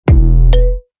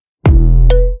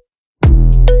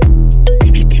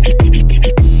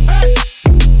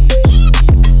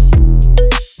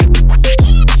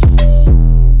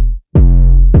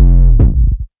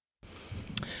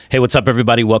Hey, what's up,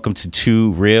 everybody? Welcome to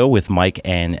Too Real with Mike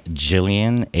and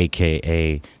Jillian,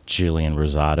 a.k.a. Jillian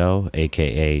Rosado,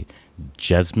 a.k.a.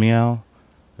 Jesmiel.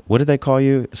 What did they call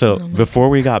you? So before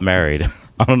we got married,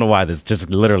 I don't know why this just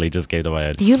literally just came to my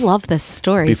head. You love this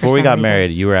story. Before we got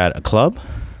married, you were at a club?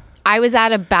 I was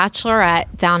at a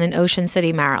bachelorette down in Ocean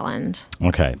City, Maryland.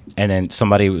 Okay. And then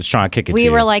somebody was trying to kick it to you. We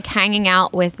were like hanging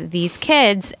out with these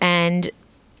kids, and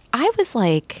I was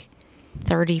like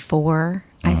 34,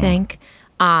 I think.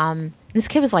 This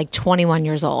kid was like 21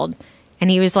 years old, and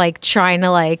he was like trying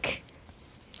to like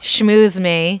schmooze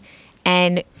me,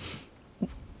 and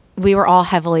we were all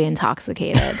heavily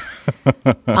intoxicated.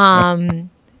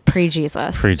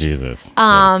 Pre-Jesus. Pre-Jesus. Put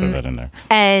that in there.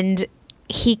 And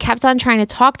he kept on trying to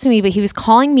talk to me, but he was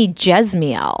calling me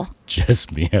Jesmiel.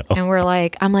 Jesmiel.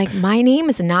 And I'm like, my name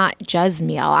is not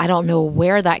Jesmiel. I don't know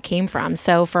where that came from.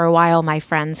 So for a while, my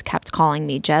friends kept calling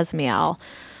me Jesmiel.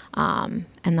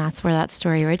 And that's where that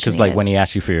story originated. Because like when he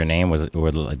asked you for your name,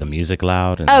 were like the music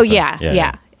loud? And oh,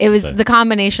 yeah. It was the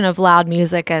combination of loud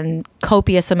music and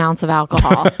copious amounts of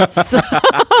alcohol.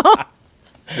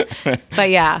 But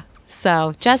yeah.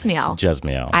 So Jesmiel.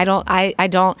 Jesmiel.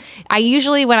 I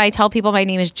usually, when I tell people my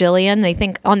name is Jillian, they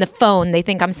think on the phone, they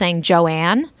think I'm saying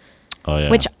Joanne. Oh,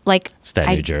 yeah. Which, like, it's that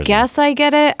I New Jersey. guess I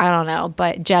get it. I don't know.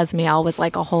 But Jesmiel was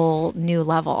like a whole new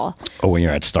level. Oh, when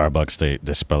you're at Starbucks,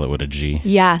 they spell it with a G.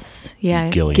 Yes. Yeah.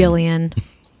 Gillian.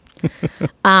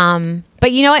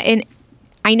 But you know what? And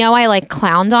I know I like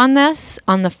clowned on this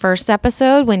on the first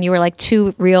episode when you were like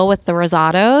too real with the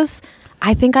Rosados.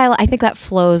 I think that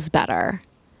flows better.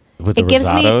 With the It gives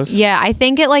Rosados? me, yeah, I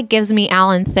think it like gives me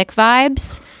Alan Thicke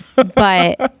vibes,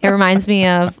 but it reminds me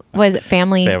of, was it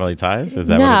Family Ties? Is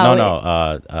that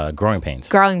No, what it, Growing Pains.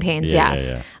 Growing Pains, Yeah,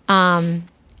 yes. yeah.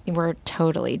 We're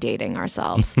totally dating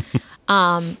ourselves.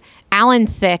 Alan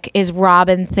Thicke is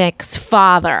Robin Thicke's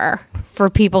father, for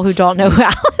people who don't know who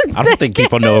Alan Thicke I don't think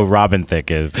people know who Robin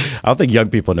Thicke is. I don't think young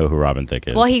people know who Robin Thicke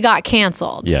is. Well, he got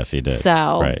canceled. Yes, he did.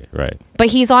 So Right. But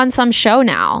he's on some show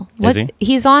now. Is he?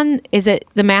 He's on, is it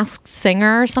The Masked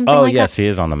Singer or something Oh, like that? yes, he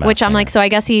is on The Masked Which I'm Singer. like, so I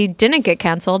guess he didn't get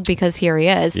canceled because here he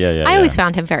is. Yeah, I always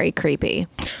found him very creepy.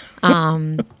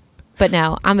 But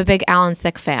no, I'm a big Alan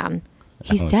Thicke fan.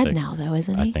 He's Alan dead Thicke. now, though,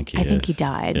 isn't he? I think he he is.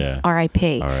 died. Yeah.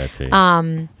 R.I.P. R.I.P.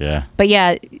 Yeah. But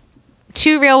yeah,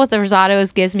 Too Real with the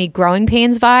Rosados gives me Growing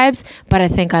Pains vibes, but I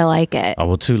think I like it. Oh,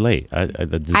 well, too late.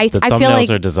 The I feel thumbnails like-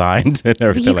 are designed and But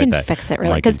everything you like can that. fix it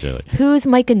really, Mike and because Jillian. who's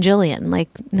Mike and Jillian? Like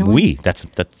no one. That's.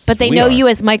 But they we know are. you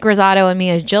as Mike Rosado and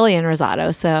me as Jillian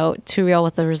Rosado. So Too Real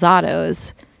with the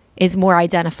Rosados is more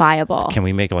identifiable. Can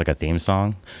we make like a theme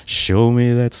song? Show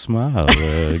me that smile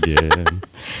again.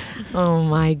 Oh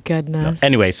my goodness.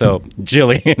 Anyway, so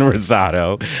Jillian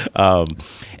Rosado.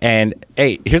 And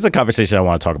hey, here's a conversation I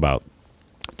want to talk about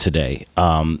today.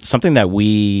 Something that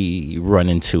we run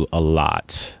into a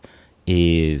lot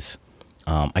is,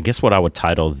 I guess what I would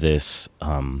title this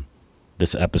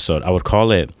this episode, I would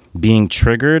call it being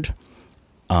triggered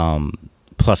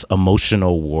plus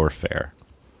emotional warfare.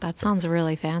 That sounds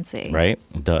really fancy. Right?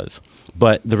 It does.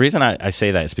 But the reason I say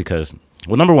that is because,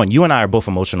 well, number one, you and I are both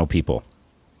emotional people.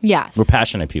 Yes. We're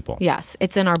passionate people. Yes.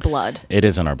 It's in our blood. It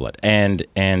is in our blood. And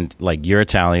like you're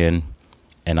Italian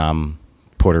and I'm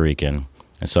Puerto Rican.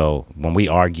 And so when we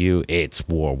argue, it's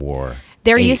war.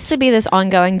 There used to be this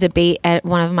ongoing debate at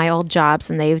one of my old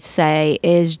jobs, and they would say,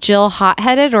 is Jill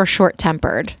hot-headed or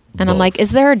short-tempered? And I'm Both. like,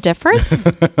 is there a difference?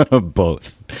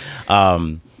 Both.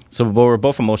 So we're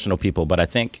both emotional people, but I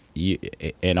think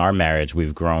in our marriage,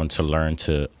 we've grown to learn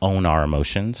to own our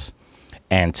emotions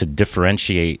and to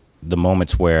differentiate the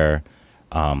moments where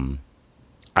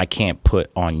I can't put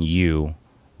on you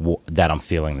that I'm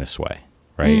feeling this way,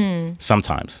 right?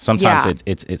 Sometimes Yeah.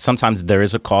 it's sometimes there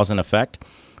is a cause and effect,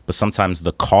 but sometimes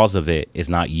the cause of it is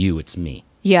not you, it's me,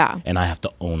 Yeah. and I have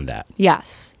to own that.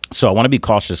 Yes. So I want to be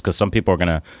cautious because some people are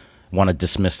gonna want to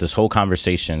dismiss this whole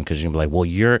conversation because you'll be like, well,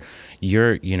 you're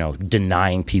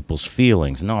denying people's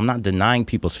feelings. No, I'm not denying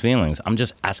people's feelings. I'm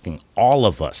just asking all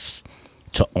of us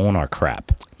to own our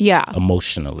crap Yeah.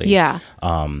 emotionally. Yeah.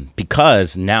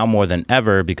 Because now more than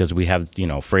ever, because we have,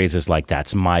 phrases like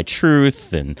that's my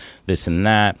truth and this and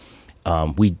that,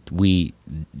 we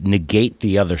negate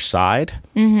the other side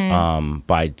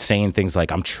by saying things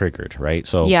like I'm triggered, right?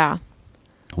 So Yeah.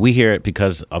 we hear it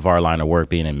because of our line of work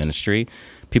being in ministry.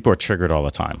 People are triggered all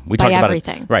the time. We By talked about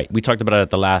everything. it, right? We talked about it at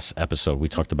the last episode. We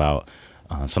talked about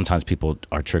sometimes people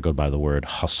are triggered by the word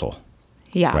hustle.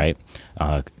 Yeah. Right?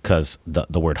 Because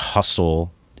the word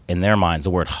hustle, in their minds, the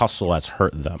word hustle has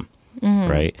hurt them,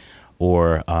 right?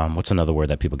 Or what's another word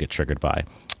that people get triggered by?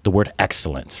 the word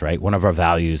excellence, right? One of our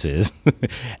values is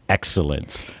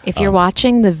excellence. If you're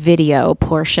watching the video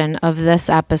portion of this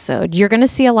episode, you're going to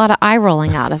see a lot of eye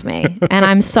rolling out of me. And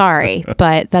I'm sorry,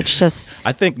 but that's just...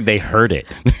 I think they heard it.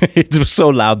 It was so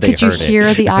loud they heard it. Did you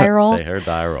hear the eye roll? They heard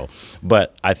the eye roll.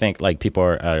 But I think like people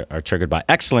are triggered by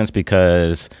excellence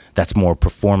because that's more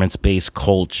performance-based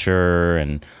culture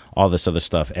and all this other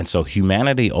stuff. And so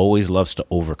humanity always loves to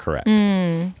overcorrect.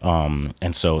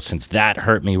 And so since that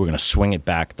hurt me, we're going to swing it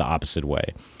back the opposite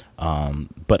way.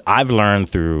 But I've learned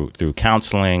through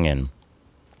counseling and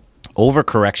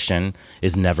overcorrection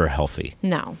is never healthy.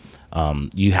 No.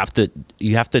 You have to,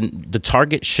 the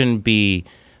target shouldn't be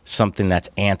something that's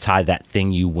anti that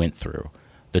thing you went through.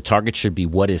 The target should be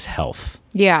what is health.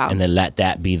 Yeah. And then let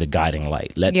that be the guiding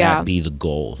light. Let that be the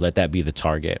goal. Let that be the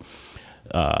target.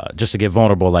 Just to get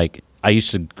vulnerable, like I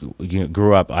used to,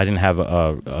 grew up, I didn't have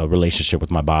a relationship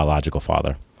with my biological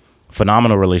father.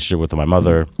 Phenomenal relationship with my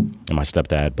mother and my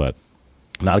stepdad, but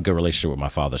not a good relationship with my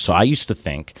father. So I used to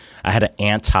think I had an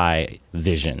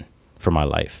anti-vision for my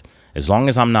life. As long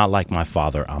as I'm not like my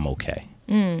father, I'm okay.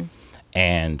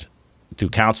 And through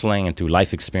counseling and through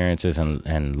life experiences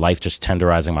and life just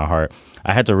tenderizing my heart,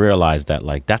 I had to realize that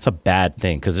like that's a bad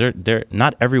thing because they're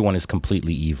not everyone is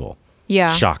completely evil. Yeah.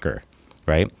 Shocker,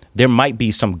 right? There might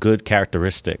be some good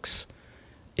characteristics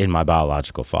in my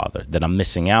biological father that I'm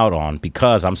missing out on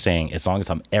because I'm saying as long as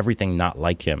I'm everything not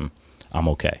like him, I'm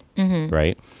okay,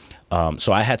 right?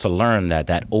 So I had to learn that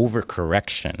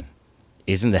overcorrection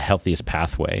isn't the healthiest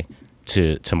pathway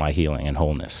to my healing and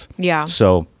wholeness. Yeah.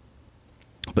 So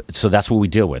that's what we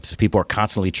deal with. People are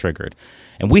constantly triggered.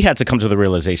 And we had to come to the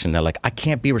realization that like I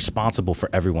can't be responsible for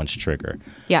everyone's trigger.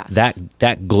 Yes.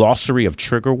 That glossary of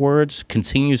trigger words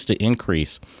continues to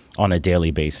increase on a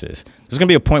daily basis. There's going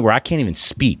to be a point where I can't even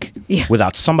speak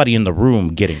without somebody in the room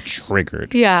getting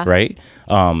triggered. Yeah. Right?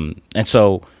 And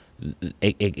so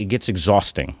it gets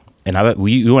exhausting. And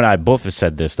you and I both have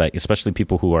said this, like especially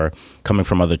people who are coming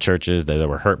from other churches that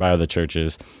were hurt by other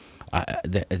churches.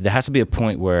 There has to be a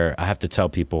point where I have to tell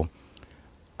people,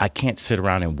 I can't sit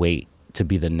around and wait to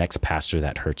be the next pastor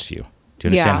that hurts you. Do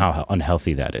you understand how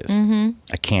unhealthy that is?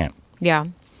 I can't. Yeah.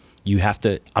 You have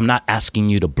to, I'm not asking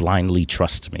you to blindly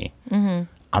trust me.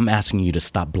 I'm asking you to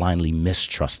stop blindly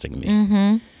mistrusting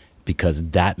me because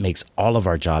that makes all of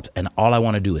our jobs. And all I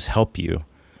want to do is help you,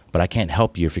 but I can't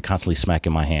help you if you're constantly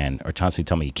smacking my hand or constantly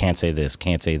telling me you can't say this,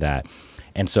 can't say that.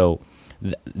 And so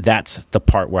that's the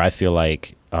part where I feel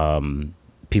like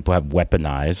people have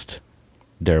weaponized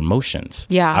their emotions.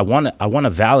 Yeah. I want to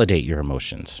validate your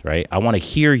emotions, right? I want to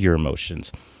hear your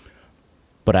emotions.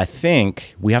 But I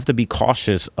think we have to be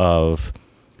cautious of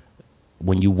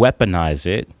when you weaponize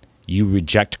it, you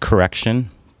reject correction,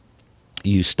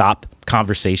 you stop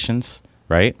conversations,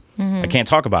 right? I can't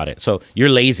talk about it. So you're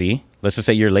lazy. Let's just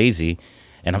say you're lazy.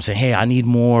 And I'm saying, hey, I need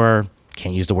more.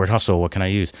 Can't use the word hustle. What can I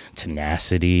use?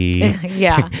 Tenacity.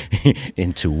 Yeah.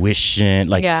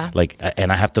 Intuition.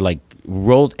 And I have to like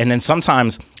roll. And then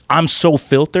sometimes I'm so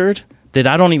filtered that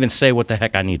I don't even say what the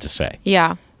heck I need to say.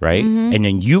 Yeah. Right. And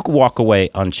then you walk away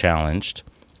unchallenged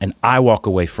and I walk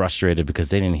away frustrated because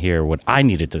they didn't hear what I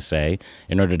needed to say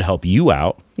in order to help you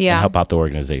out and help out the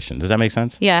organization. Does that make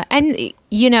sense? Yeah. And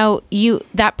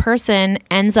that person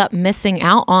ends up missing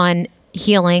out on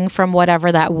healing from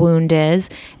whatever that wound is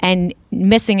and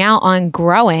missing out on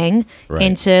growing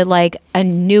into like a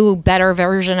new, better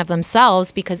version of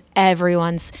themselves because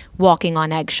everyone's walking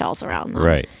on eggshells around them.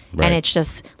 Right. And it's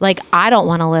just like, I don't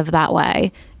want to live that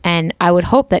way. And I would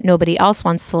hope that nobody else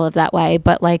wants to live that way.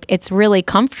 But like, it's really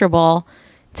comfortable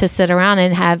to sit around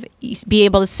and be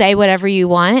able to say whatever you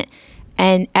want.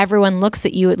 And everyone looks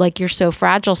at you like you're so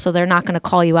fragile. So they're not going to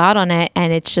call you out on it.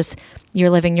 And it's just, you're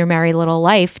living your merry little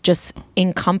life, just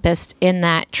encompassed in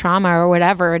that trauma or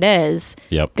whatever it is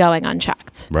going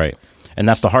unchecked. Right. And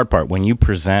that's the hard part. When you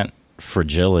present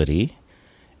fragility,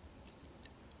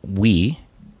 we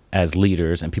as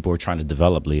leaders and people who are trying to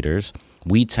develop leaders,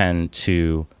 we tend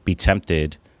to be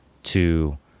tempted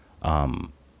to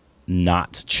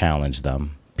not challenge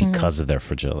them because of their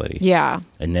fragility. Yeah.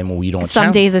 And then when we don't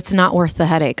some days it's not worth the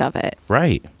headache of it.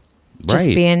 Right. Just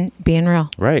being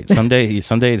real. Right. Someday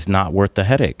it's not worth the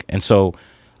headache. And so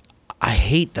I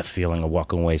hate the feeling of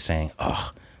walking away saying,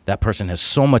 oh, that person has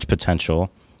so much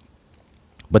potential,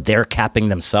 but they're capping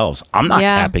themselves. I'm not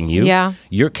capping you. Yeah.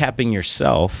 You're capping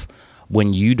yourself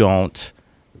when you don't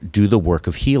do the work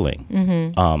of healing.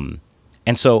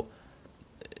 And so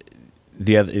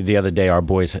the other day, our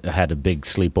boys had a big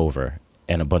sleepover.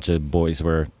 And a bunch of boys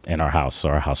were in our house. So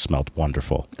our house smelled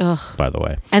wonderful, by the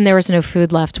way. And there was no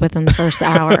food left within the first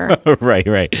hour.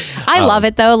 Right. I love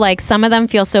it though. Like some of them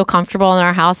feel so comfortable in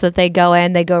our house that they go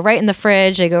right in the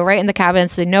fridge, they go right in the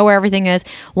cabinets, they know where everything is.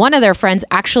 One of their friends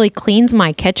actually cleans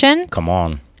my kitchen. Come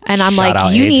on. And I'm Shout like,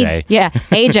 out you AJ.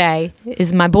 AJ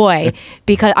is my boy,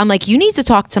 because I'm like, you need to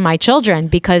talk to my children,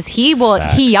 because he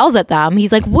yells at them.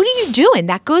 He's like, what are you doing?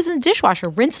 That goes in the dishwasher.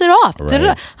 Rinse it off. Right.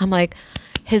 Da-da-da. I'm like,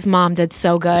 his mom did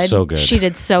so good. So good. She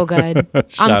did so good.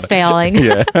 I'm out- failing.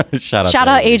 Yeah. Shout Shout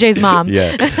out AJ's mom.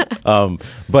 Yeah.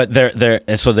 But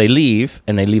and so they leave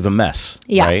and they leave a mess.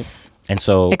 Yes. Right? And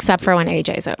so Except for when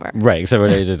AJ's over. right, except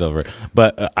when AJ's over.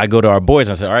 But I go to our boys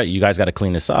and I say, all right, you guys got to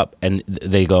clean this up. And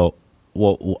they go,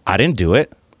 well, I didn't do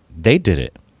it. They did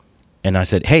it. And I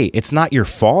said, hey, it's not your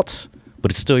fault,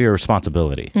 but it's still your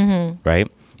responsibility.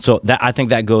 Right? So I think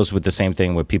that goes with the same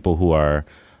thing with people who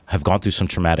have gone through some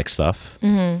traumatic stuff,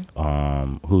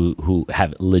 who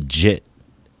have legit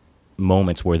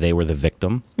moments where they were the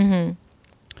victim.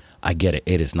 I get it.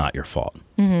 It is not your fault.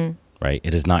 Right?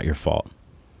 It is not your fault.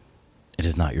 It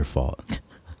is not your fault.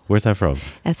 Where's that from?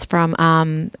 That's from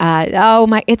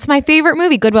it's my favorite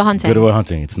movie, Good Will Hunting. Good Will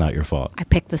Hunting. It's not your fault. I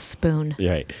picked the spoon.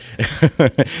 Right.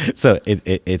 So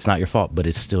it's not your fault, but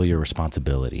it's still your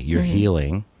responsibility. You're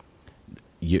healing.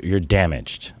 You're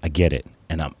damaged. I get it,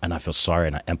 and I feel sorry,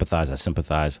 and I empathize. I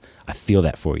sympathize. I feel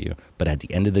that for you. But at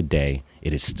the end of the day,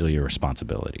 it is still your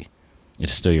responsibility.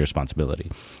 It's still your responsibility.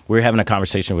 We were having a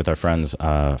conversation with our friends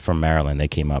from Maryland. They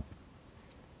came up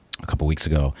a couple weeks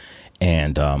ago,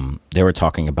 and they were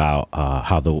talking about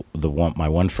how my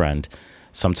one friend,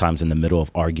 sometimes in the middle of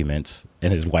arguments,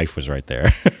 and his wife was right there.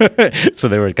 So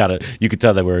they were you could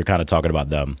tell that we were kind of talking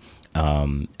about them.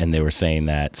 And they were saying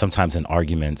that sometimes in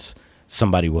arguments,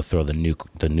 somebody will throw the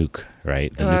nuke,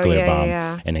 right? The nuclear bomb.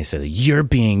 Yeah. And they say, you're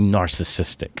being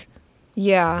narcissistic,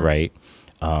 Yeah. right?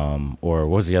 Or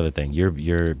what was the other thing?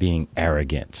 You're being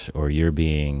arrogant, or you're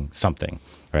being something,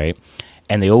 right?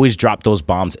 And they always drop those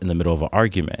bombs in the middle of an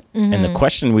argument. And the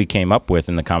question we came up with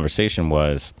in the conversation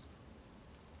was,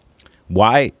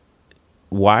 why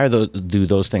do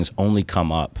those things only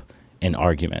come up in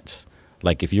arguments?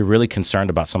 Like, if you're really concerned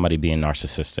about somebody being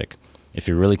narcissistic, if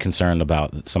you're really concerned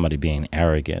about somebody being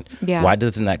arrogant, why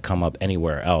doesn't that come up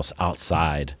anywhere else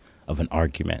outside of an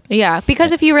argument? Yeah,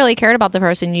 because if you really cared about the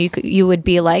person, you would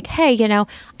be like, hey,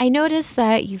 I noticed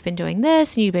that you've been doing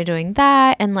this and you've been doing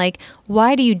that, and like,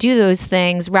 why do you do those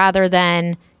things, rather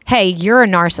than, hey, you're a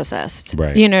narcissist.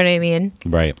 Right. You know what I mean?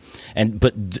 Right.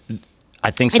 But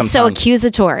I think sometimes it's so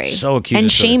accusatory.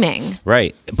 And shaming.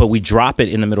 Right. But we drop it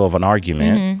in the middle of an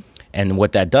argument. And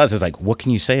what that does is, like, what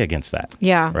can you say against that?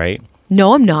 Yeah. Right?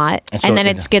 No, I'm not. And so- And then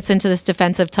it gets into this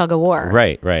defensive tug of war.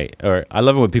 Right. Or I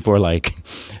love it when people are like,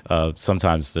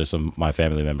 sometimes there's some my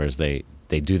family members, they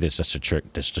do this just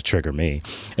to trigger me,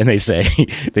 and they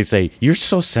say you're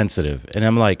so sensitive, and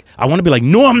I'm like, I want to be like,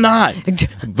 no, I'm not,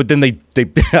 but then they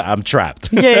I'm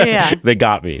trapped. Yeah. They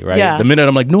got me right. Yeah. The minute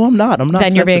I'm like, no, I'm not.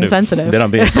 Then you're being sensitive. Then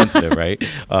I'm being sensitive, right?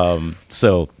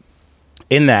 So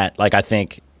in that, like, I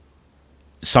think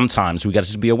sometimes we got to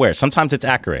just be aware. Sometimes it's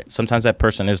accurate. Sometimes that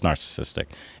person is narcissistic,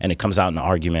 and it comes out in an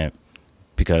argument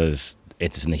because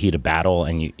it's in the heat of battle,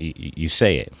 and you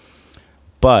say it.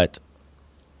 But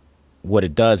what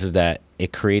it does is that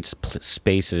it creates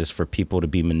spaces for people to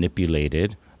be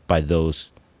manipulated by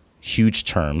those huge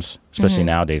terms, especially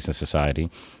nowadays in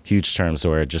society, huge terms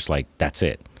where just like, that's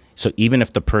it. So even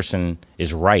if the person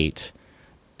is right,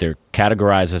 they're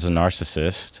categorized as a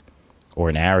narcissist or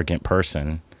an arrogant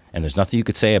person, and there's nothing you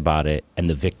could say about it, and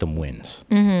the victim wins,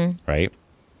 right?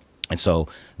 And so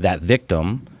that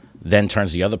victim then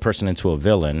turns the other person into a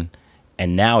villain,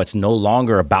 and now it's no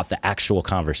longer about the actual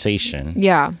conversation.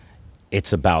 Yeah.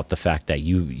 It's about the fact that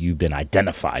you've been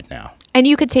identified now. And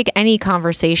you could take any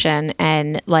conversation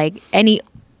and like any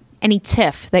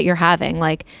tiff that you're having,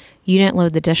 like, you didn't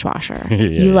load the dishwasher.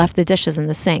 You left the dishes in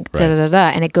the sink. Right.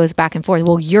 And it goes back and forth.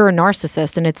 Well, you're a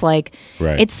narcissist. And it's like,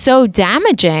 Right. it's so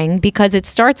damaging because it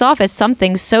starts off as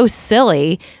something so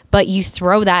silly, but you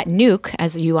throw that nuke,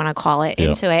 as you want to call it,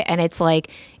 into it. And it's like,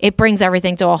 it brings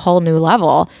everything to a whole new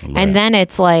level. Right. And then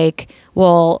it's like,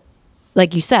 well,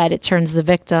 like you said, it turns the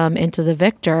victim into the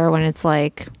victor, when it's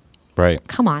like, Right.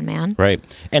 come on, man. Right.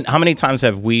 And how many times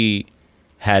have we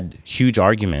had huge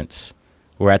arguments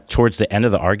where towards the end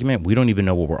of the argument, we don't even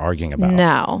know what we're arguing about?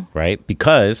 No. Right?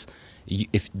 Because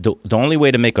if the only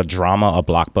way to make a drama a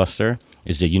blockbuster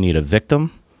is that you need a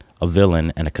victim, a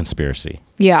villain, and a conspiracy.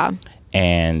 Yeah.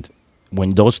 And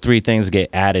when those three things get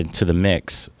added to the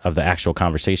mix of the actual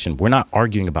conversation, we're not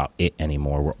arguing about it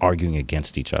anymore. We're arguing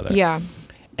against each other. Yeah.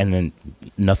 And then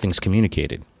nothing's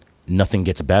communicated. Nothing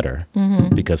gets better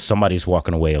because somebody's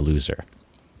walking away a loser.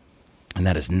 And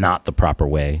that is not the proper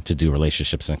way to do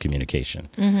relationships and communication.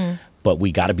 But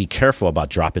we got to be careful about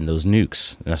dropping those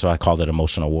nukes. And that's why I called it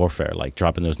emotional warfare. Like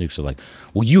dropping those nukes are like,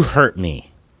 well, you hurt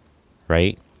me,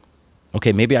 right?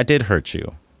 Okay, maybe I did hurt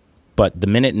you. But the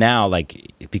minute now,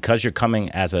 like, because you're coming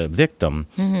as a victim,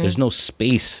 there's no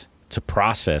space to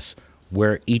process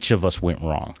where each of us went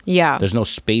wrong. Yeah. There's no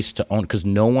space to own, because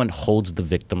no one holds the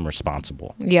victim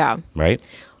responsible. Yeah. Right?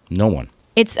 No one.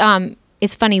 It's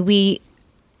funny.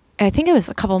 I think it was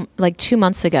 2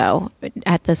 months ago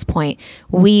at this point,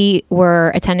 we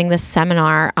were attending this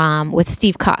seminar with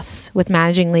Steve Cuss with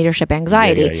Managing Leadership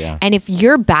Anxiety. Yeah. And if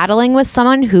you're battling with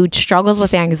someone who struggles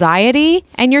with anxiety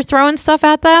and you're throwing stuff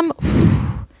at them,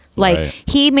 like Right.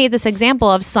 he made this example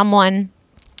of someone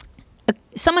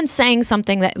saying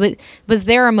something that was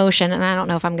their emotion. And I don't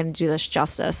know if I'm going to do this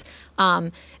justice.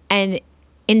 And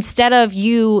instead of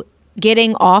you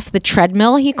getting off the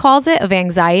treadmill, he calls it, of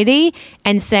anxiety,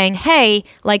 and saying, hey,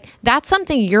 like, that's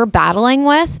something you're battling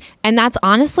with, and that's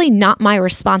honestly not my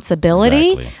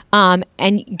responsibility. Exactly.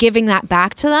 And giving that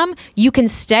back to them, you can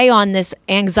stay on this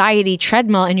anxiety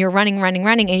treadmill and you're running,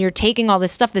 and you're taking all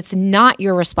this stuff that's not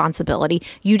your responsibility.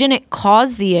 You didn't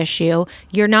cause the issue.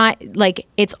 You're not, like,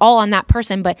 it's all on that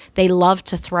person, but they love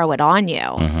to throw it on you.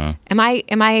 Am I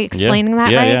explaining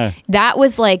that right? Yeah. That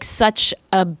was like such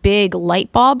a big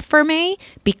light bulb for me,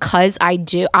 because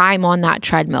I'm on that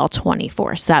treadmill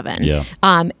 24/7. Yeah.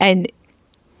 And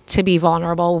to be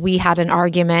vulnerable, we had an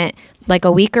argument like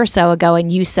a week or so ago,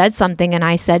 and you said something and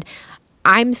I said,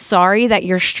 I'm sorry that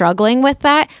you're struggling with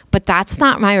that, but that's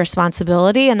not my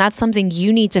responsibility, and that's something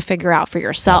you need to figure out for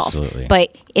yourself. Absolutely.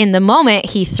 But in the moment,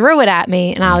 he threw it at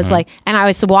me, and I was like, and I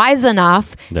was wise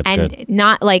enough, That's and good.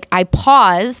 not like, I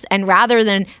paused, and rather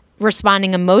than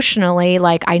responding emotionally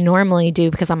like I normally do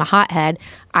because I'm a hothead,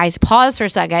 I paused for a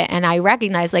second and I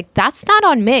recognized, like, that's not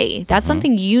on me. That's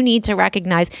something you need to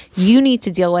recognize, you need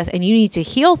to deal with, and you need to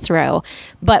heal through.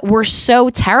 But we're so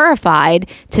terrified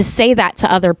to say that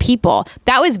to other people.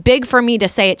 That was big for me to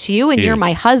say it to you, and you're Huge.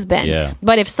 my husband. Yeah.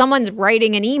 But if someone's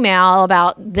writing an email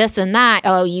about this and that,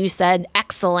 oh, you said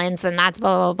excellence and that's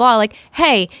blah, blah, blah. Like,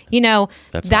 hey, That's not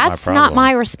my that's not problem.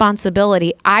 my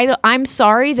responsibility. I'm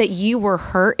sorry that you were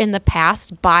hurt in the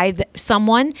past by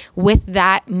someone with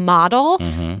that model.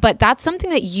 But that's something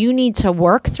that you need to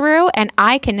work through, and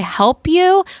I can help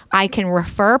you. I can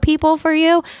refer people for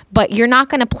you, but you're not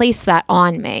going to place that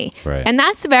on me. Right. And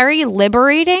that's very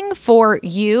liberating for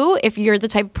you if you're the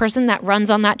type of person that runs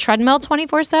on that treadmill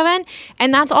 24/7.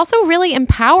 And that's also really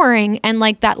empowering, and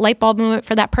like that light bulb moment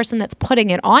for that person that's putting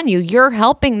it on you. You're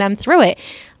helping them through it.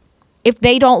 If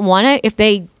they don't want it, if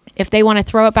they want to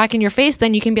throw it back in your face,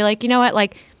 then you can be like, you know what,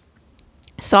 like,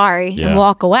 sorry, Yeah. and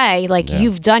walk away. Like, Yeah.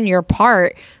 you've done your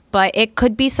part. But it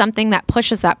could be something that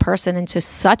pushes that person into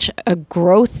such a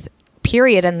growth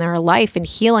period in their life and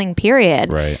healing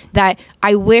period, Right. that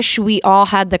I wish we all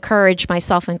had the courage,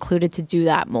 myself included, to do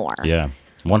that more. Yeah,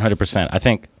 100%. I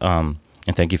think, and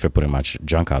thank you for putting my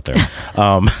junk out there.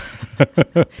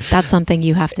 That's something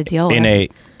you have to deal with.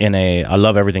 I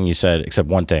love everything you said except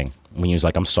one thing. When you was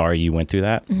like, I'm sorry you went through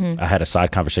that. I had a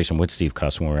side conversation with Steve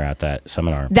Cuss when we were at that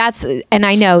seminar. And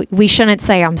I know we shouldn't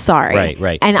say I'm sorry.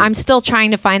 Right. And I'm still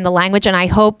trying to find the language, and I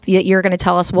hope that you're going to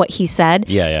tell us what he said.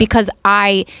 Yeah. Because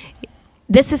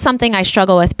this is something I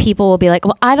struggle with. People will be like,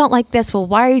 well, I don't like this. Well,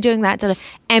 why are you doing that?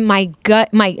 And my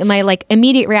gut, my like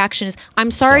immediate reaction is,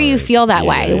 I'm sorry you feel that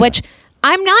way, Yeah. which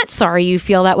I'm not sorry you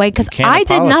feel that way, because can't I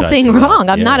did apologize nothing for that. wrong.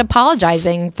 I'm Yeah. not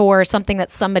apologizing for something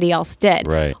that somebody else did.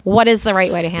 Right. What is the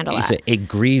right way to handle that? It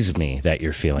grieves me that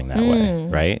you're feeling that way,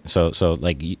 right? So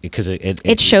like, because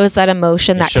It shows that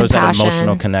emotion, that shows compassion. that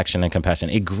emotional connection and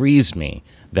compassion. It grieves me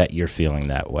that you're feeling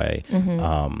that way.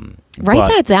 Write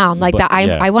that down. Like that.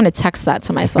 yeah. I want to text that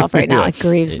to myself right now. Yeah. It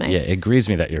grieves me. Yeah, it grieves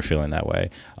me that you're feeling that way.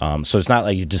 So it's not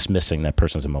like you're dismissing that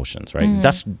person's emotions, right?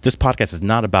 Mm-hmm. This podcast is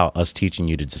not about us teaching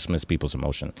you to dismiss people's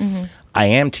emotion. Mm-hmm. I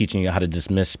am teaching you how to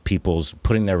dismiss people's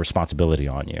putting their responsibility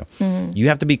on you. Mm-hmm. You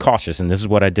have to be cautious, and this is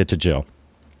what I did to Jill.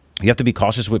 You have to be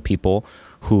cautious with people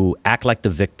who act like the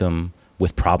victim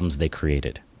with problems they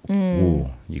created. Ooh,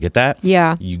 you get that?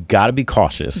 Yeah. You got to be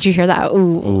cautious. Did you hear that?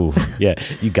 Ooh. Ooh, yeah.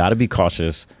 You got to be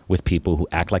cautious with people who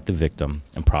act like the victim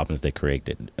and problems they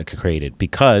created,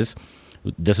 because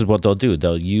this is what they'll do.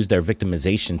 They'll use their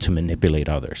victimization to manipulate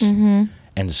others.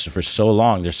 And for so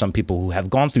long, there's some people who have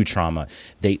gone through trauma.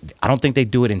 I don't think they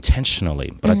do it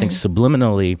intentionally, but I think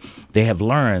subliminally they have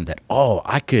learned that,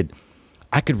 I could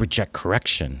reject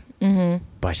correction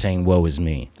by saying, woe is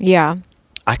me. Yeah.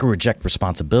 I can reject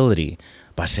responsibility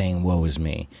by saying, woe is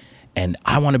me. And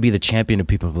I want to be the champion of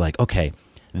people who are like, okay,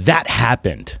 that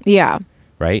happened, Yeah.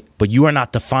 right? But you are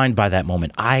not defined by that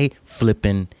moment. I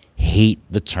flippin' hate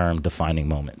the term defining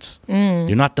moments.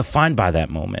 You're not defined by that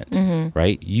moment,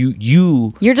 right?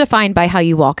 You're defined by how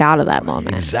you walk out of that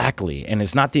moment. Exactly. And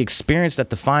it's not the experience that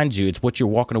defines you. It's what you're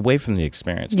walking away from the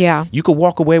experience. Yeah. You could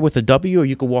walk away with a W or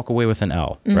you could walk away with an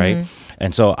L, right?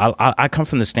 And so I come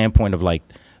from the standpoint of like,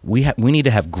 we need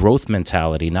to have growth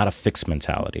mentality, not a fixed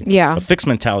mentality. Yeah. A fixed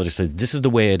mentality says this is the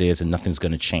way it is and nothing's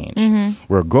going to change.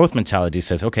 Where a growth mentality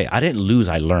says, okay, I didn't lose,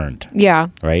 I learned. Yeah.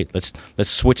 Right? Let's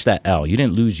switch that L. You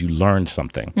didn't lose, you learned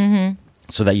something.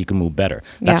 So that you can move better.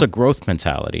 That's a growth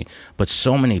mentality. But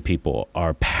so many people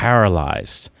are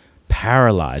paralyzed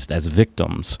as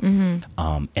victims. And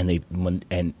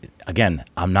again,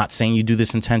 I'm not saying you do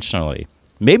this intentionally.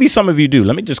 Maybe some of you do.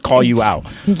 Let me just call you out.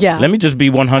 Yeah. Let me just be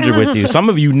 100 with you. Some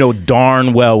of you know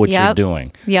darn well what you're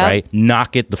doing. Yep. Right?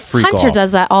 Knock it the freak off. Hunter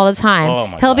does that all the time. Oh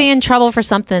my he'll be gosh. in trouble for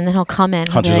something, then he'll come in.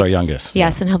 Hunter's like, our youngest.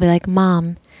 Yes, and he'll be like,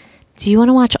 Mom, do you want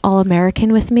to watch All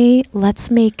American with me?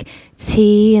 Let's make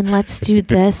tea and let's do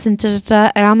this and da da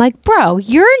da. And I'm like, bro,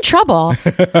 you're in trouble.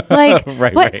 Like,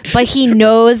 Right, what? right. But he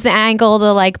knows the angle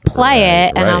to like play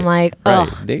it, and I'm like, right.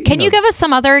 oh. They- Can you you know- give us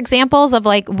some other examples of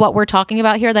like what we're talking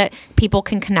about here that people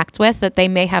can connect with that they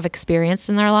may have experienced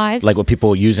in their lives? Like with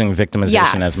people using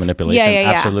victimization as manipulation?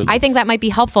 Yeah. Absolutely. I think that might be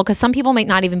helpful because some people might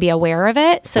not even be aware of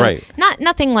it. So Right.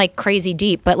 nothing like crazy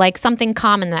deep, but like something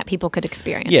common that people could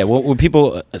experience. Yeah, well, when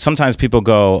people sometimes people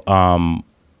go,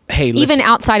 hey, Even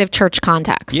outside of church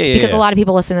context, Yeah, because yeah. a lot of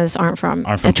people listening to this aren't from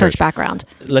Aren't a from church church. background.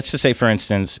 let's just say, for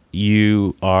instance,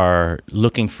 you are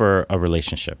looking for a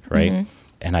relationship, right? Mm-hmm.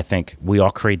 And I think we all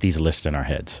create these lists in our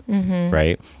heads,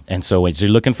 right? And so as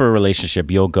you're looking for a relationship,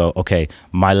 you'll go, okay,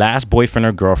 my last boyfriend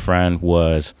or girlfriend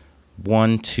was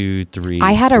 1, 2, 3.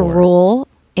 I had a 4. rule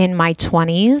in my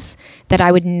 20s that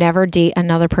I would never date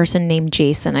another person named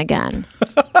Jason again.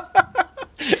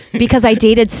 Because I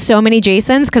dated so many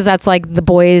Jasons, because that's like the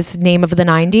boys' name of the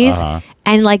 90s.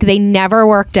 And like they never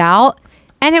worked out.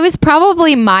 And it was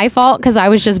probably my fault because I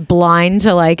was just blind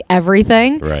to like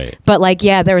everything. Right. But like,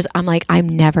 yeah, I'm like, I'm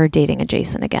never dating a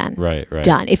Jason again. Right.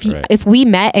 Done. right. If we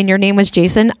met and your name was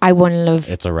Jason, I wouldn't have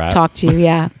It's a wrap. talked to you.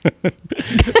 Yeah.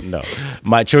 No,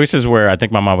 my choices were, I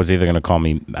think my mom was either going to call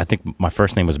me, I think my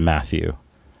first name was Matthew.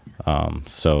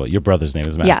 So your brother's name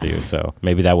is Matthew. Yes. So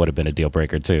maybe that would have been a deal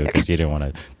breaker too, because you didn't want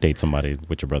to date somebody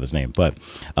with your brother's name. But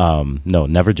no,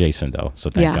 never Jason though. So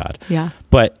thank God. Yeah.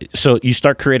 But so you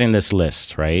start creating this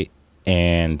list, right?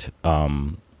 And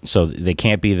so they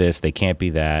can't be this, they can't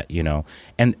be that, you know.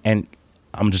 And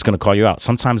I'm just going to call you out.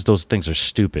 Sometimes those things are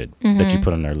stupid that you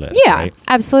put on their list. Yeah, Right?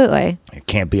 absolutely. It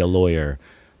can't be a lawyer.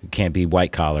 It can't be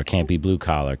white collar. Can't be blue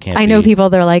collar. Can't. I know be,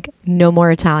 people, they're like, no more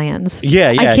Italians. Yeah,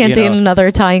 I can't you date know. another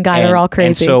Italian guy. They're all crazy.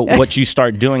 And so what you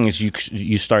start doing is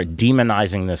you start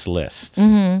demonizing this list,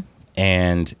 and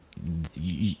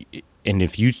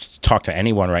if you talk to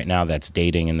anyone right now that's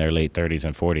dating in their late 30s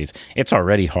and 40s, it's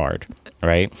already hard,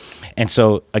 right? And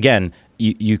so again,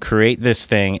 you create this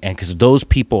thing, and because those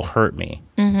people hurt me,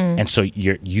 and so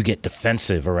you get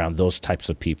defensive around those types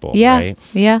of people, Yeah, right?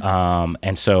 yeah.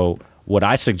 And so what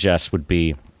I suggest would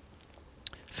be,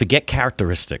 forget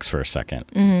characteristics for a second,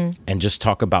 and just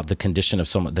talk about the condition of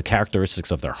someone, the characteristics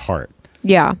of their heart.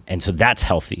 Yeah. And so that's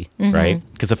healthy, right?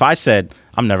 Because if I said,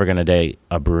 I'm never going to date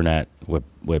a brunette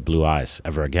with blue eyes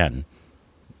ever again,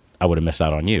 I would have missed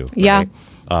out on you. Yeah.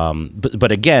 Right?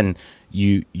 But again,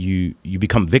 you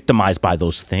become victimized by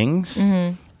those things,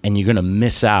 and you're going to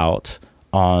miss out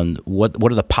on what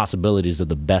are the possibilities of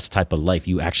the best type of life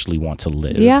you actually want to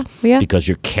live. Yeah. Because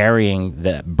you're carrying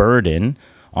that burden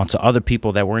onto other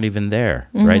people that weren't even there,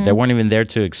 right? That weren't even there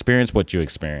to experience what you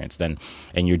experienced. And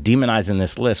you're demonizing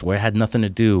this list where it had nothing to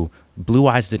do. Blue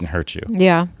eyes didn't hurt you.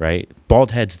 Yeah. Right?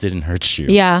 Bald heads didn't hurt you.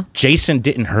 Yeah. Jason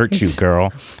didn't hurt you,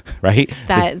 girl. Right?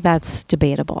 That's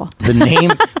debatable.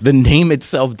 The name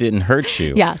itself didn't hurt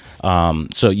you. Yes.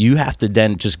 So you have to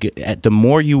then just the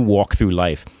more you walk through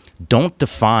life, don't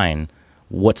define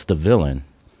what's the villain.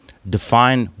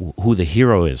 Define who the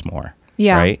hero is more.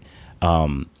 Yeah. Right?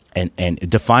 And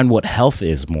define what health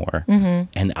is more.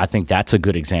 And I think that's a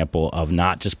good example of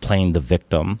not just playing the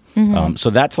victim.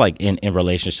 So that's like in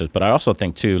relationships. But I also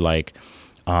think too, like,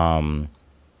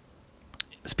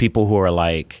 it's people who are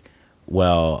like,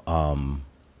 well,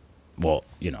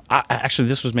 you know, I actually,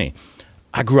 this was me.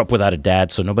 I grew up without a dad,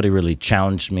 so nobody really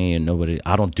challenged me, and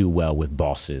I don't do well with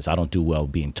bosses. I don't do well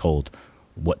being told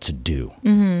what to do.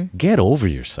 Get over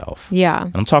yourself. Yeah.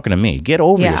 And I'm talking to me. Get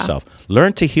over Yeah. yourself.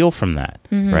 Learn to heal from that,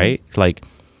 right? Like,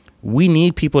 we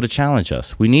need people to challenge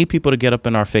us. We need people to get up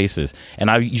in our faces.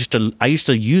 And I used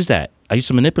to use that. I used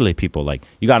to manipulate people. Like,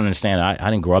 you got to understand, I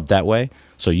didn't grow up that way.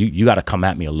 So you got to come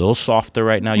at me a little softer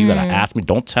right now. You got to ask me.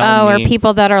 Don't tell me. Or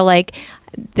people that are like,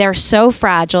 they're so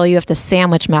fragile, you have to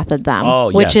sandwich method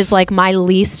them, which is like my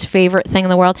least favorite thing in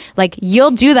the world. Like,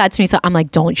 you'll do that to me. So I'm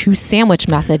like, don't you sandwich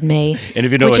method me. And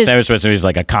if you know what sandwich method is,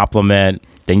 like a compliment,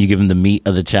 then you give them the meat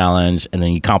of the challenge, and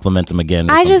then you compliment them again.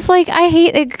 I just like, I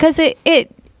hate it because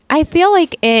I feel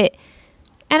like it,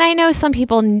 and I know some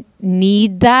people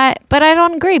need that, but I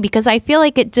don't agree because I feel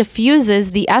like it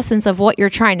diffuses the essence of what you're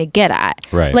trying to get at.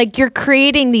 Right. Like, you're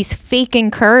creating these fake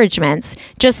encouragements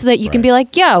just so that you can be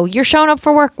like, yo, you're showing up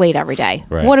for work late every day.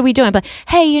 Right. What are we doing? But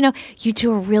hey, you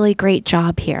do a really great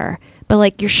job here. But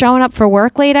like, you're showing up for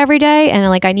work late every day, and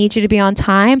like, I need you to be on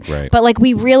time. Right. But like,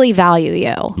 we really value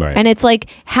you. Right. And it's like,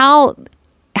 how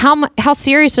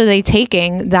serious are they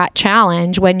taking that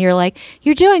challenge when you're like,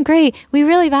 you're doing great, we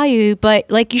really value you, but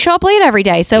like, you show up late every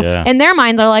day. So in their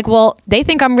mind, they're like, well, they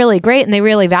think I'm really great and they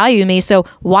really value me, so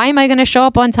why am I going to show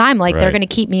up on time? Like, they're going to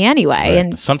keep me anyway. Right.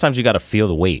 And sometimes you got to feel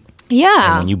the weight.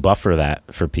 Yeah. And when you buffer that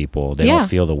for people, they don't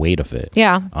feel the weight of it.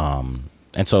 Yeah.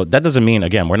 And so that doesn't mean,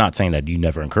 again, we're not saying that you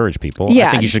never encourage people. Yeah.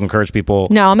 I think you should encourage people.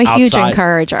 No, I'm a huge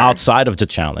encourager. Outside of the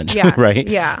challenge, Yes, right?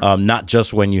 yeah. Not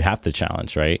just when you have the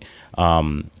challenge, right?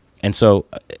 And so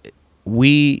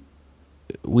we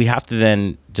have to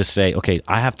then just say, okay,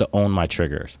 I have to own my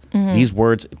triggers. These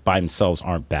words by themselves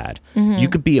aren't bad. You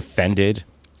could be offended.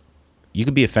 You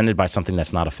could be offended by something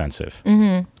that's not offensive,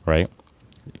 right?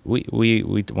 We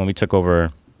when we took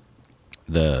over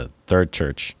the third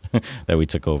church that we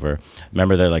took over,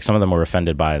 remember, they're like, some of them were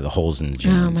offended by the holes in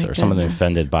jeans, or some of them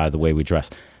offended by the way we dress.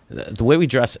 The way we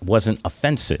dress wasn't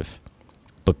offensive,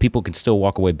 but people can still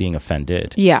walk away being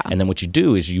offended. Yeah. And then what you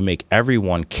do is you make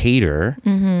everyone cater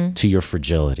to your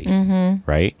fragility,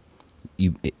 right?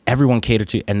 Everyone cater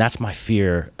to, and that's my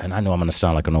fear. And I know I'm going to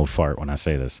sound like an old fart when I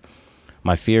say this.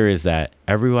 My fear is that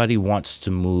everybody wants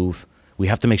to move. We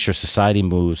have to make sure society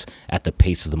moves at the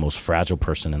pace of the most fragile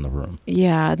person in the room.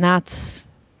 Yeah, and that's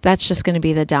just going to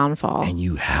be the downfall. And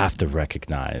you have to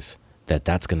recognize that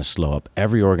that's going to slow up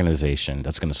every organization.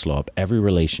 That's going to slow up every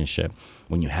relationship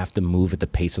when you have to move at the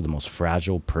pace of the most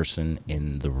fragile person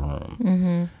in the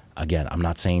room. Again, I'm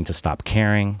not saying to stop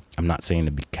caring. I'm not saying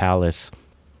to be callous.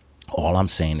 All I'm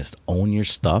saying is to own your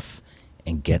stuff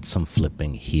and get some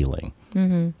flipping healing.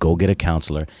 Go get a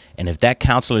counselor. And if that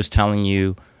counselor is telling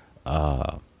you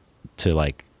to,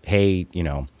 like, hey,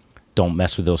 don't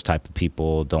mess with those type of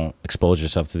people, don't expose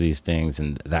yourself to these things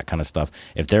and that kind of stuff.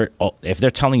 If they're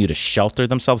telling you to shelter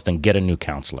themselves, then get a new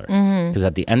counselor. Because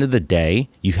at the end of the day,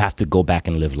 you have to go back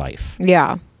and live life.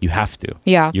 Yeah. You have to.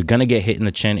 Yeah. You're going to get hit in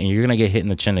the chin, and you're going to get hit in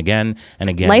the chin again and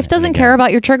again. Life doesn't care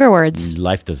about your trigger words.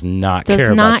 Life does not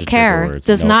care about your trigger words.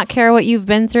 Does not care what you've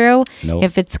been through. Nope.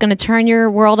 If it's going to turn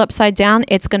your world upside down,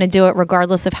 it's going to do it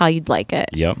regardless of how you'd like it.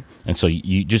 Yep. And so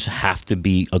you just have to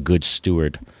be a good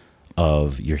steward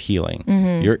of your healing.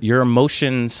 Your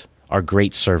emotions are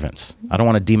great servants. I don't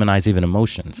want to demonize even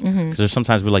emotions, because there's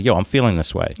sometimes we're like, yo, I'm feeling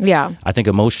this way. Yeah. I think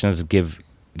emotions give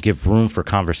room for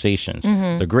conversations.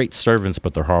 They're great servants,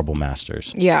 but they're horrible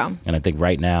masters. Yeah. And I think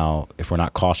right now, if we're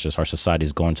not cautious, our society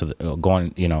is going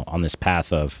on this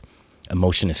path of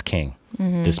emotion is king.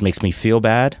 This makes me feel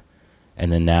bad,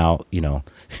 and then now,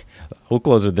 we'll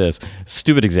close with this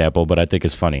stupid example, but I think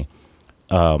it's funny.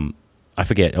 I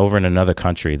forget, over in another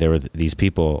country, there were these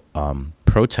people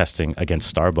protesting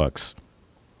against Starbucks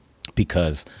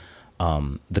because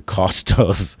the cost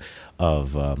of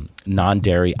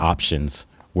non-dairy options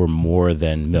were more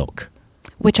than milk.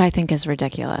 Which I think is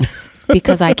ridiculous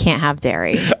because I can't have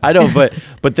dairy. I know, but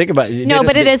think about it. No,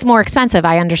 but it is more expensive.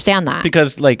 I understand that.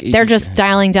 Because, like, they're just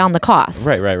dialing down the cost.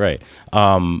 Right.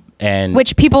 And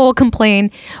which people will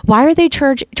complain, why are they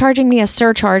charging me a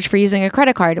surcharge for using a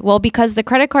credit card? Well, because the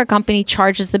credit card company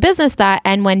charges the business that,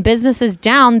 and when business is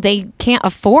down, they can't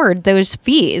afford those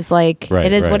fees. Like,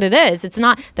 it is what it is. It's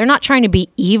not, they're not trying to be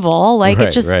evil. Like,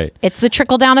 it's just, it's the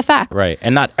trickle down effect. Right.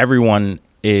 And not everyone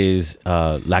is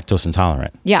lactose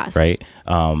intolerant. Yes. Right.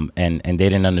 And they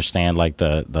didn't understand,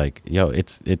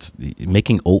 it's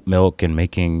making oat milk and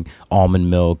making almond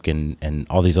milk and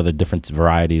all these other different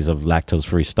varieties of lactose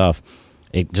free stuff.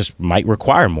 It just might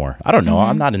require more. I don't know.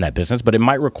 I'm not in that business, but it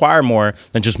might require more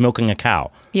than just milking a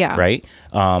cow. Yeah. Right.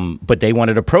 But they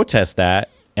wanted to protest that.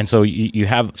 And so you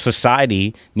have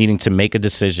society needing to make a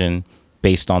decision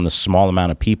based on the small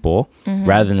amount of people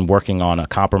rather than working on a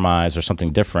compromise or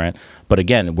something different. But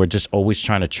again, we're just always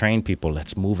trying to train people.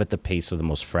 Let's move at the pace of the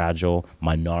most fragile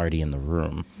minority in the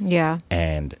room. Yeah.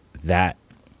 And that,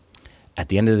 at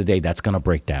the end of the day, that's going to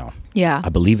break down. Yeah. I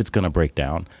believe it's going to break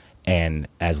down. And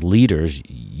as leaders,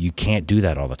 you can't do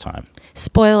that all the time.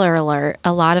 Spoiler alert,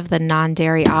 a lot of the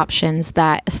non-dairy options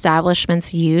that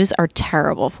establishments use are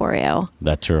terrible for you.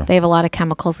 That's true. They have a lot of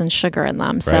chemicals and sugar in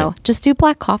them. So Right. just do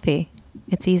black coffee.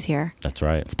 It's easier. That's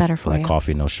right. It's better for Black you.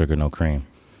 coffee, no sugar, no cream.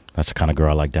 That's the kind of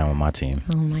girl I like down with my team.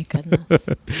 Oh my goodness.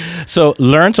 So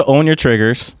learn to own your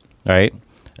triggers, right?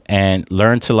 And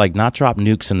learn to like not drop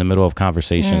nukes in the middle of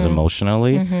conversations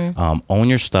emotionally. Own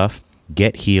your stuff,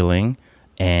 get healing,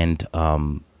 and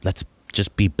let's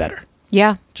just be better.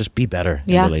 Yeah. Just be better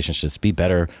in Yeah. relationships. Be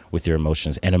better with your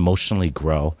emotions and emotionally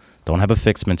grow. Don't have a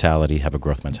fixed mentality, have a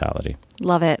growth mentality.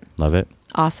 Love it. Love it?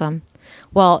 Awesome.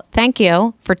 Well, thank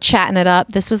you for chatting it up.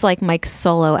 This was like Mike's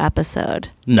solo episode.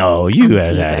 No, you I'm had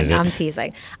teasing. added it. I'm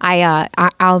teasing.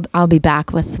 I'll be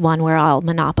back with one where I'll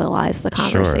monopolize the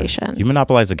conversation. Sure. You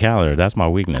monopolize the calendar. That's my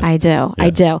weakness. I do. Yeah. I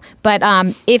do. But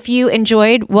if you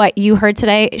enjoyed what you heard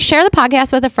today, share the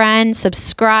podcast with a friend,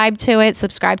 subscribe to it,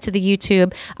 subscribe to the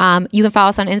YouTube. You can follow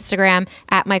us on Instagram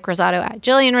at Mike Rosato, at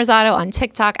Jillian Rosato, on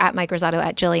TikTok at Mike Rosato,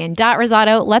 at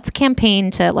Jillian.Rosato. Let's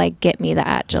campaign to like get me the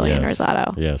at Jillian Yes.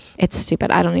 Rosato. Yes. It's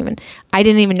stupid. I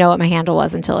didn't even know what my handle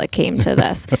was until it came to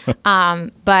this.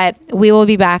 But we will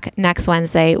be back next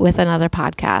Wednesday with another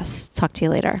podcast. Talk to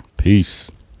you later. Peace.